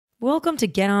Welcome to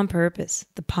Get On Purpose,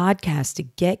 the podcast to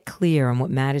get clear on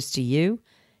what matters to you,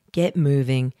 get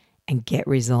moving, and get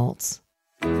results.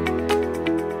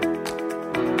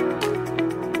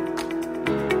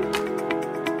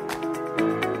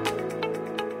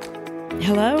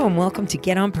 Hello and welcome to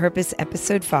Get On Purpose,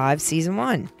 Episode 5, Season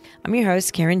 1. I'm your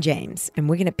host, Karen James, and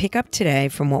we're going to pick up today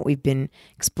from what we've been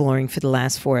exploring for the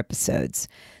last 4 episodes.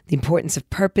 The importance of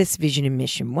purpose, vision, and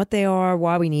mission, what they are,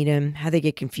 why we need them, how they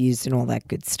get confused, and all that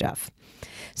good stuff.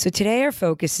 So today our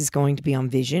focus is going to be on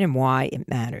vision and why it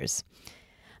matters.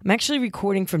 I'm actually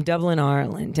recording from Dublin,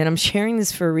 Ireland, and I'm sharing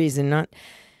this for a reason, not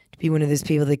to be one of those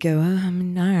people that go, I'm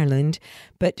in Ireland,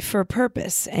 but for a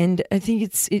purpose. And I think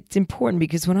it's important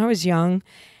because when I was young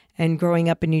and growing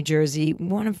up in New Jersey,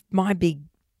 one of my big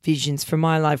visions for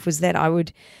my life was that I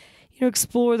would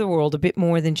explore the world a bit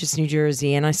more than just New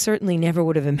Jersey. And I certainly never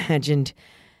would have imagined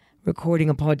recording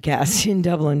a podcast in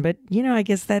Dublin. But, I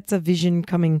guess that's a vision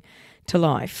coming to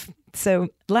life. So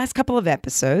the last couple of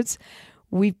episodes,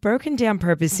 we've broken down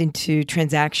purpose into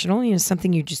transactional,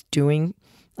 something you're just doing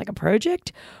like a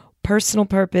project, personal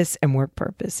purpose, and work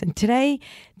purpose. And today,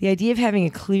 the idea of having a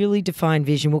clearly defined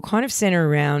vision will kind of center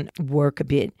around work a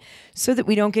bit so that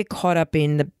we don't get caught up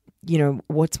in the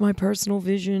what's my personal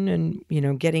vision and,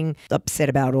 getting upset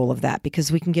about all of that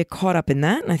because we can get caught up in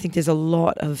that. And I think there's a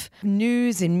lot of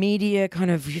news and media kind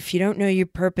of, if you don't know your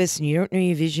purpose and you don't know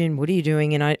your vision, what are you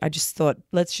doing? And I just thought,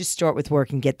 let's just start with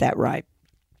work and get that right.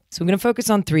 So we're going to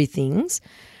focus on 3 things.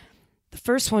 The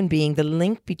first one being the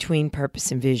link between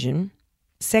purpose and vision.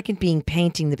 Second being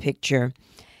painting the picture.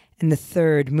 And the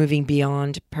third, moving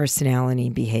beyond personality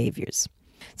and behaviors.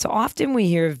 So often we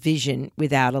hear of vision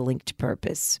without a link to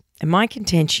purpose. And my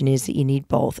contention is that you need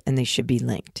both and they should be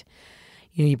linked.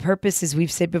 Your purpose, as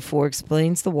we've said before,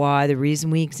 explains the why, the reason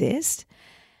we exist.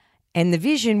 And the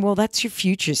vision, well, that's your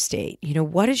future state.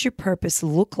 What does your purpose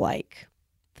look like,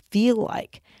 feel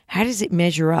like? How does it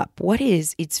measure up? What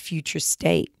is its future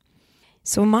state?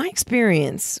 So in my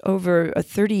experience, over a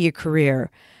 30-year career,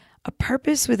 a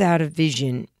purpose without a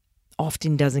vision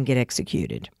often doesn't get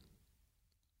executed.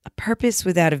 A purpose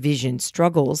without a vision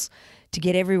struggles to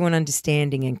get everyone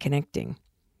understanding and connecting.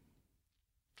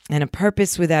 And a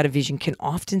purpose without a vision can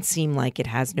often seem like it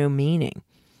has no meaning.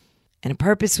 And a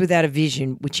purpose without a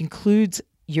vision, which includes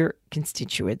your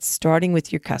constituents, starting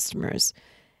with your customers,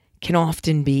 can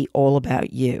often be all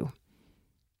about you.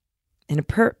 And a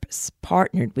purpose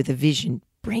partnered with a vision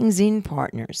brings in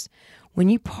partners. When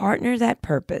you partner that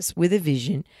purpose with a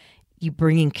vision, you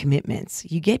bring in commitments.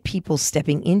 You get people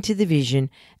stepping into the vision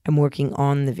and working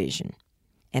on the vision.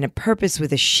 And a purpose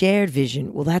with a shared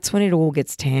vision, well, that's when it all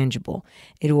gets tangible.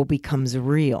 It all becomes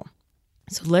real.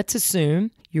 So let's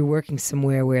assume you're working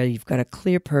somewhere where you've got a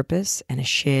clear purpose and a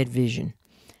shared vision,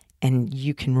 and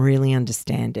you can really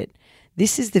understand it.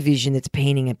 This is the vision that's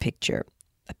painting a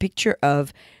picture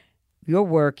of your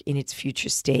work in its future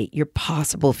state, your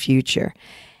possible future.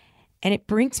 And it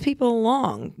brings people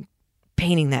along,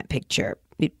 painting that picture.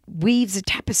 It weaves a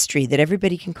tapestry that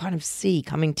everybody can kind of see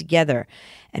coming together,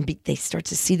 and they start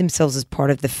to see themselves as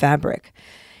part of the fabric.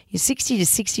 60 to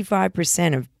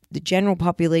 65% of the general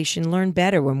population learn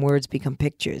better when words become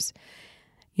pictures.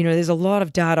 There's a lot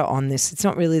of data on this. It's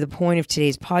not really the point of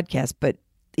today's podcast, but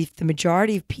if the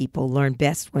majority of people learn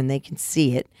best when they can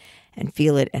see it and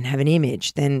feel it and have an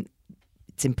image, then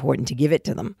it's important to give it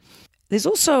to them. There's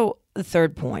also the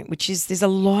third point, which is there's a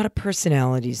lot of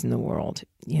personalities in the world.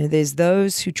 There's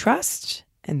those who trust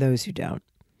and those who don't.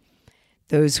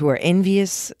 Those who are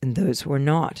envious and those who are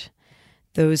not.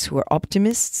 Those who are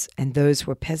optimists and those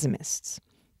who are pessimists.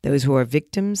 Those who are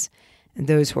victims and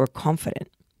those who are confident.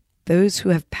 Those who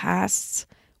have pasts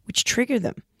which trigger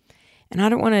them. And I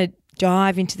don't want to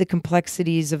dive into the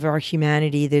complexities of our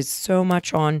humanity. There's so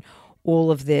much on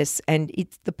all of this. And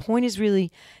the point is really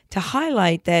to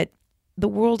highlight that the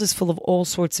world is full of all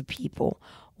sorts of people,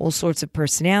 all sorts of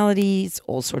personalities,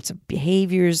 all sorts of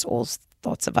behaviors, all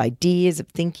sorts of ideas of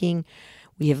thinking.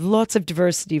 We have lots of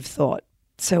diversity of thought.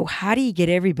 So how do you get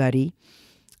everybody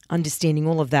understanding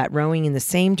all of that, rowing in the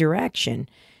same direction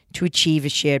to achieve a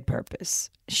shared purpose,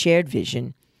 a shared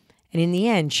vision, and in the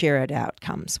end, shared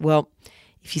outcomes? Well,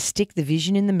 if you stick the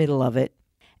vision in the middle of it,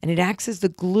 and it acts as the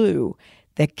glue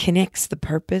that connects the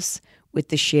purpose with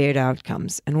the shared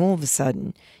outcomes. And all of a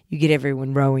sudden, you get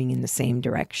everyone rowing in the same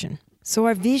direction. So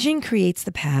our vision creates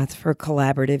the path for a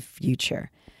collaborative future.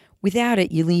 Without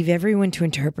it, you leave everyone to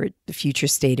interpret the future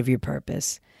state of your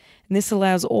purpose. And this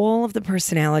allows all of the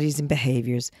personalities and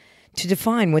behaviors to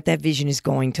define what that vision is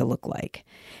going to look like.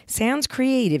 Sounds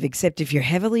creative, except if you're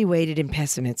heavily weighted in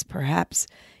pessimists, perhaps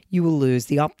you will lose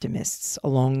the optimists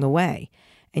along the way.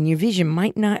 And your vision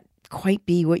might not quite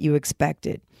be what you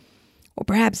expected. Or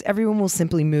perhaps everyone will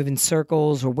simply move in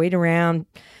circles or wait around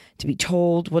to be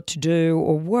told what to do,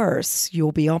 or worse,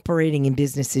 you'll be operating in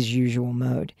business as usual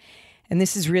mode. And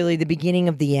this is really the beginning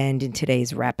of the end in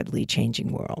today's rapidly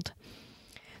changing world.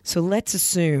 So let's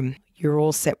assume you're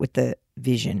all set with the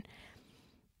vision.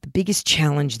 The biggest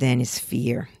challenge then is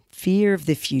fear of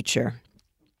the future.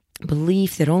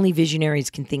 Belief that only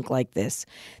visionaries can think like this,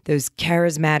 those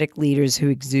charismatic leaders who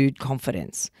exude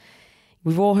confidence.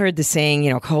 We've all heard the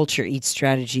saying, culture eats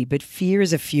strategy, but fear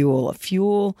is a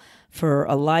fuel for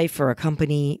a life or a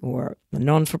company or a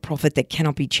non-for-profit that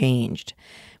cannot be changed.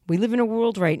 We live in a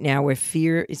world right now where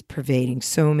fear is pervading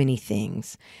so many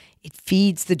things. It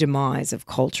feeds the demise of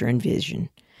culture and vision.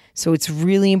 So it's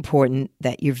really important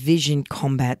that your vision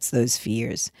combats those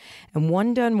fears. And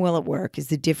one done well at work is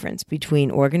the difference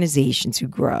between organizations who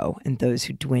grow and those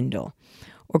who dwindle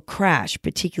or crash,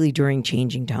 particularly during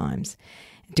changing times.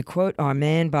 And to quote our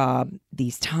man Bob,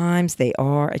 these times, they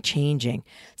are a-changing.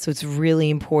 So it's really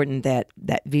important that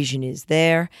that vision is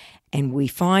there and we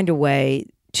find a way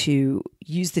to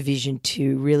use the vision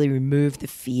to really remove the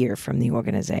fear from the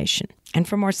organization and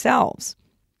from ourselves.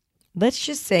 Let's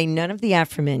just say none of the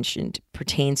aforementioned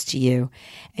pertains to you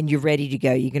and you're ready to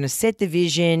go. You're going to set the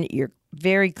vision. You're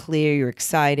very clear. You're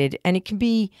excited. And it can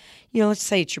be, let's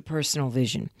say it's your personal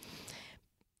vision.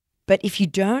 But if you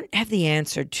don't have the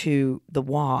answer to the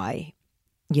why,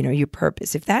 your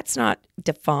purpose, if that's not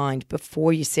defined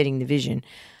before you're setting the vision,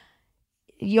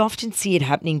 you often see it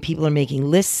happening. People are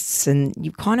making lists and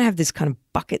you kind of have this kind of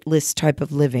bucket list type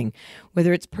of living,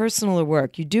 whether it's personal or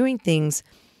work. You're doing things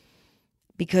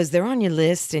because they're on your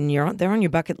list and they're on your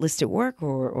bucket list at work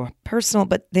or personal,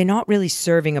 but they're not really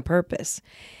serving a purpose.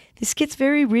 This gets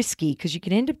very risky because you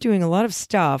can end up doing a lot of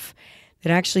stuff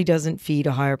that actually doesn't feed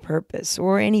a higher purpose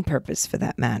or any purpose for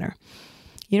that matter.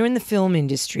 In the film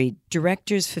industry,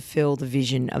 directors fulfill the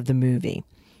vision of the movie.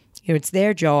 It's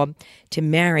their job to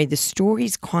marry the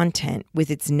story's content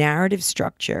with its narrative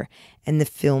structure and the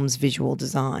film's visual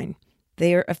design.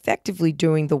 They are effectively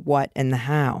doing the what and the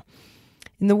how.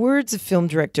 In the words of film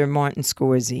director Martin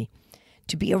Scorsese,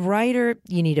 to be a writer,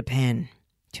 you need a pen.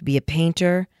 To be a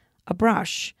painter, a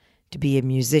brush. To be a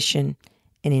musician,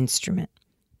 an instrument.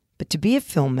 But to be a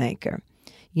filmmaker,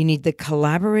 you need the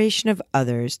collaboration of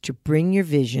others to bring your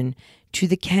vision to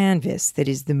the canvas that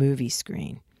is the movie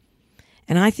screen.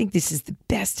 And I think this is the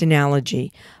best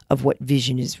analogy of what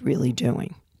vision is really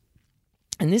doing.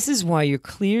 And this is why your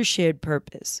clear shared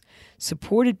purpose,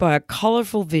 supported by a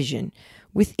colorful vision,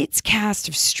 with its cast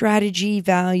of strategy,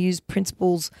 values,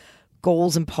 principles,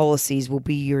 goals, and policies will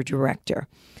be your director.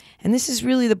 And this is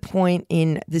really the point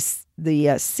in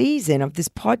the season of this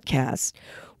podcast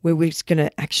where we're just going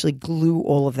to actually glue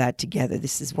all of that together.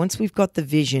 This is once we've got the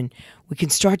vision, we can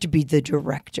start to be the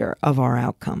director of our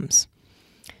outcomes.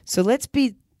 So let's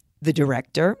be the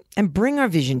director and bring our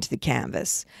vision to the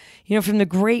canvas. From the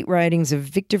great writings of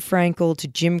Viktor Frankl to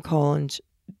Jim Collins,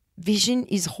 vision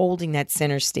is holding that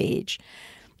center stage.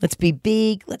 Let's be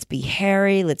big, let's be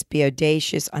hairy, let's be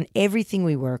audacious on everything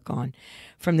we work on.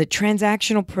 From the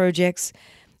transactional projects,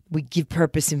 we give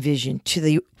purpose and vision. To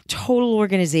the total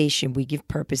organization, we give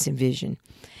purpose and vision.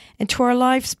 And to our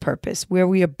life's purpose, where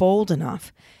we are bold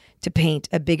enough to paint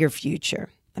a bigger future,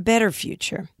 a better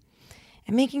future.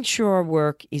 And making sure our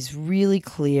work is really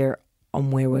clear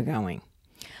on where we're going.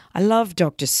 I love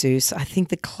Dr. Seuss. I think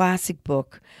the classic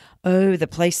book, Oh, the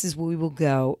Places We Will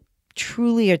Go,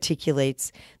 truly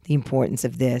articulates the importance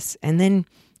of this. And then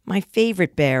my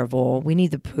favorite bear of all, Winnie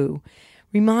the Pooh,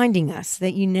 reminding us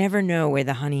that you never know where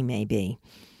the honey may be.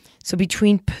 So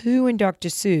between Pooh and Dr.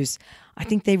 Seuss, I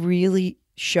think they really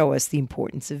show us the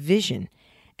importance of vision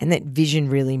and that vision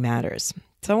really matters.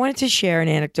 So I wanted to share an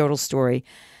anecdotal story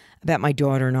about my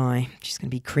daughter and I. She's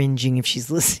going to be cringing if she's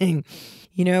listening.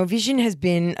 Vision has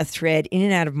been a thread in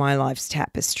and out of my life's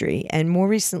tapestry. And more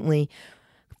recently,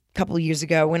 a couple of years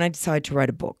ago, when I decided to write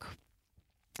a book.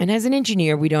 And as an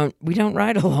engineer, we don't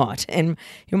write a lot. And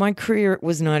my career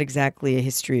was not exactly a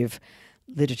history of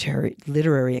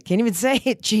literary, I can't even say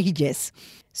it, genius.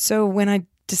 So when I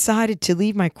decided to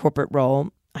leave my corporate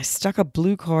role, I stuck a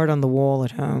blue card on the wall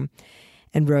at home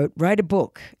and wrote, write a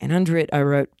book. And under it, I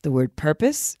wrote the word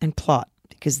purpose and plot,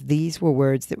 because these were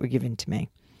words that were given to me.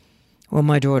 Well,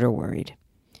 my daughter worried.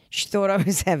 She thought I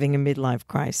was having a midlife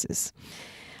crisis.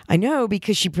 I know,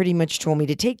 because she pretty much told me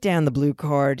to take down the blue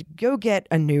card, go get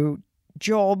a new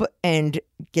job, and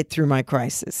get through my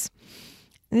crisis.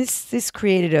 And this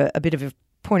created a bit of a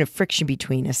point of friction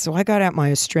between us. So I got out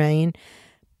my Australian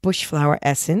bushflower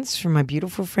essence from my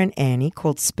beautiful friend Annie,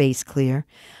 called Space Clear.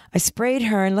 I sprayed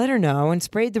her and let her know, and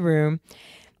sprayed the room.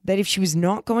 that if she was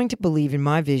not going to believe in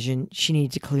my vision, she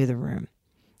needed to clear the room.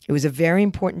 It was a very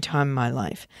important time in my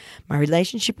life, my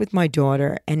relationship with my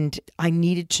daughter, and I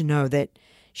needed to know that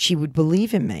she would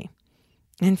believe in me.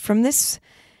 And from this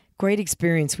great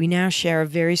experience, we now share a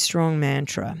very strong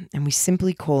mantra, and we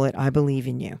simply call it, I believe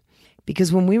in you.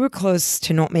 Because when we were close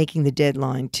to not making the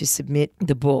deadline to submit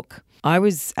the book, I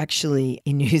was actually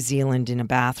in New Zealand in a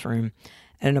bathroom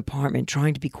at an apartment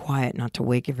trying to be quiet, not to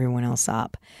wake everyone else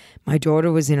up. My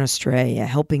daughter was in Australia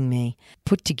helping me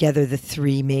put together the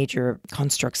 3 major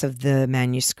constructs of the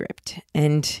manuscript.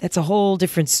 And that's a whole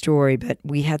different story, but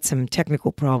we had some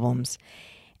technical problems.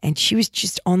 And she was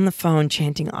just on the phone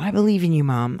chanting, I believe in you,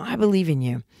 Mom. I believe in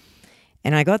you.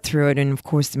 And I got through it. And of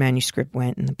course, the manuscript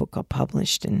went and the book got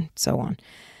published and so on.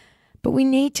 But we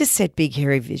need to set big,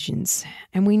 hairy visions.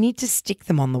 And we need to stick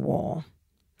them on the wall.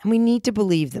 And we need to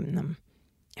believe in them.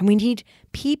 And we need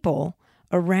people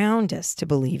around us to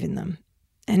believe in them.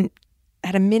 And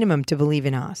at a minimum, to believe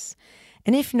in us.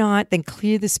 And if not, then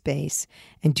clear the space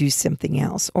and do something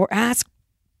else. Or ask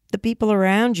the people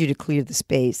around you to clear the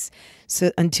space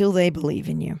until they believe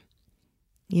in you.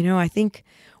 You know, I think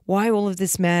why all of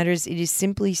this matters, it is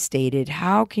simply stated,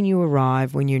 how can you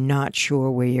arrive when you're not sure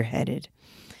where you're headed?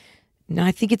 Now,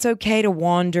 I think it's okay to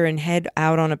wander and head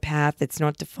out on a path that's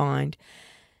not defined.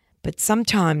 But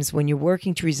sometimes when you're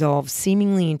working to resolve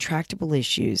seemingly intractable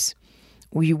issues,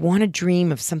 or you want to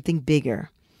dream of something bigger,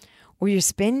 or you're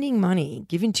spending money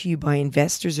given to you by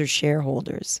investors or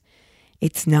shareholders,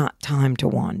 it's not time to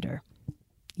wander.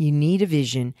 You need a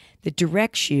vision that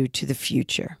directs you to the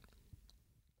future.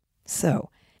 So,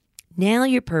 nail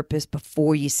your purpose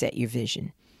before you set your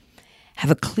vision. Have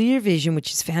a clear vision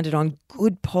which is founded on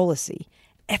good policy,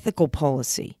 ethical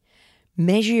policy.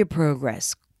 Measure your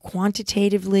progress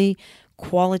quantitatively,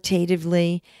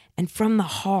 qualitatively, and from the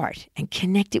heart, and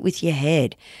connect it with your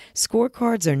head.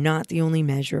 Scorecards are not the only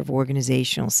measure of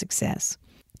organizational success.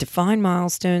 Define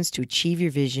milestones to achieve your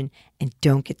vision and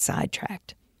don't get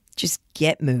sidetracked. Just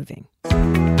get moving.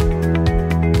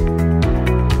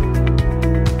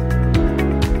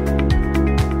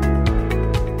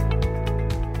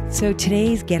 So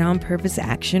today's Get On Purpose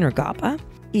action, or GOPA,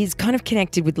 is kind of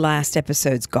connected with last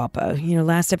episode's GOPA. You know,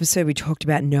 last episode we talked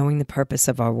about knowing the purpose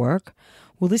of our work.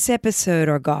 Well, this episode,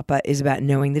 our GOPA, is about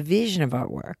knowing the vision of our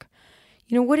work.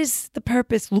 You know, what does the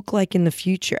purpose look like in the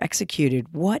future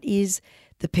executed? What is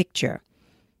the picture?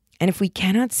 And if we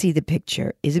cannot see the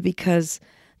picture, is it because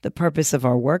the purpose of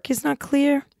our work is not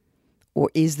clear? Or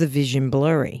is the vision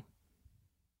blurry?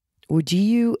 Or do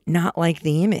you not like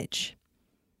the image?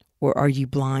 Or are you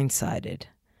blindsided?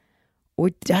 Or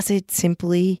does it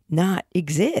simply not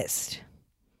exist?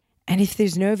 And if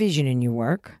there's no vision in your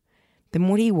work, then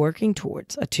what are you working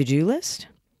towards? A to-do list?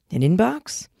 An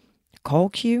inbox? A call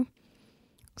queue?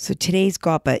 So today's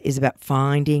GOPA is about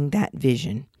finding that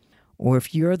vision. Or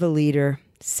if you're the leader,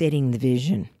 setting the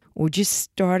vision. Or just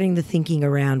starting the thinking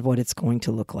around what it's going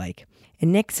to look like.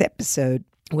 In next episode,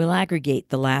 we'll aggregate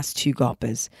the last 2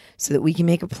 GOPAs so that we can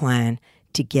make a plan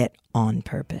to get on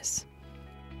purpose.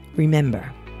 Remember,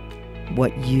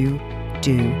 what you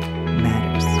do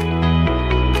matters.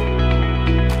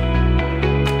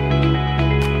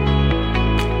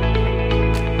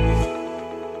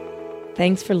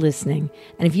 Thanks for listening.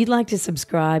 And if you'd like to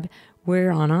subscribe,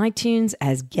 we're on iTunes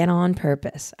as Get On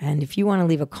Purpose. And if you want to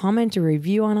leave a comment or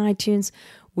review on iTunes,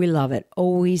 we love it.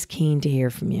 Always keen to hear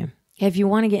from you. If you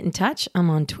want to get in touch, I'm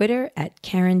on Twitter at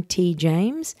Karen T.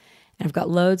 James. And I've got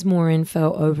loads more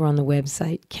info over on the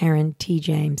website,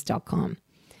 karentjames.com.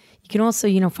 You can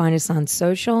also, find us on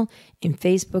social, in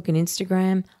Facebook and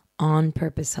Instagram, on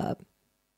Purpose Hub.